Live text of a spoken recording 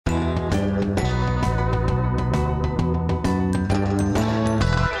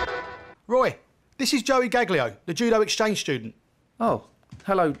This is Joey Gagglio, the Judo exchange student. Oh,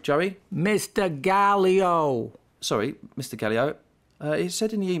 hello, Joey. Mr. Gagglio. Sorry, Mr. Gagglio. It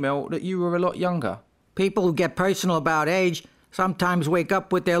said in the email that you were a lot younger. People who get personal about age sometimes wake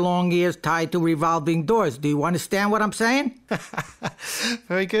up with their long ears tied to revolving doors. Do you understand what I'm saying?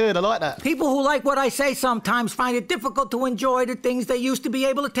 Very good, I like that. People who like what I say sometimes find it difficult to enjoy the things they used to be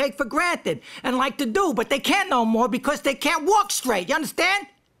able to take for granted and like to do, but they can't no more because they can't walk straight. You understand?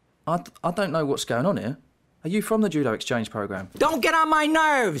 I don't know what's going on here. Are you from the Judo exchange program? Don't get on my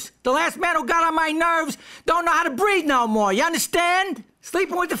nerves. The last man who got on my nerves don't know how to breathe no more. You understand?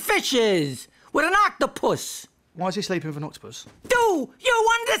 Sleeping with the fishes, with an octopus. Why is he sleeping with an octopus? Do you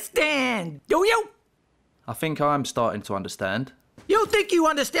understand? Do you? I think I'm starting to understand. You think you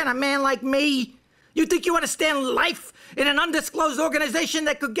understand a man like me? You think you understand life in an undisclosed organization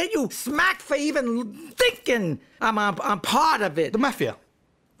that could get you smacked for even thinking I'm part of it? The mafia.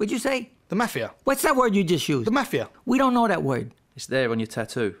 What'd you say? The mafia. What's that word you just used? The mafia. We don't know that word. It's there on your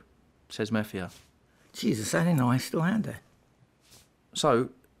tattoo. It says mafia. Jesus, I didn't know I still had that. So,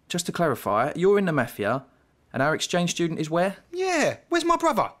 just to clarify, you're in the mafia, and our exchange student is where? Yeah, where's my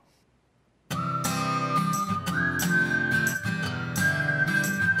brother?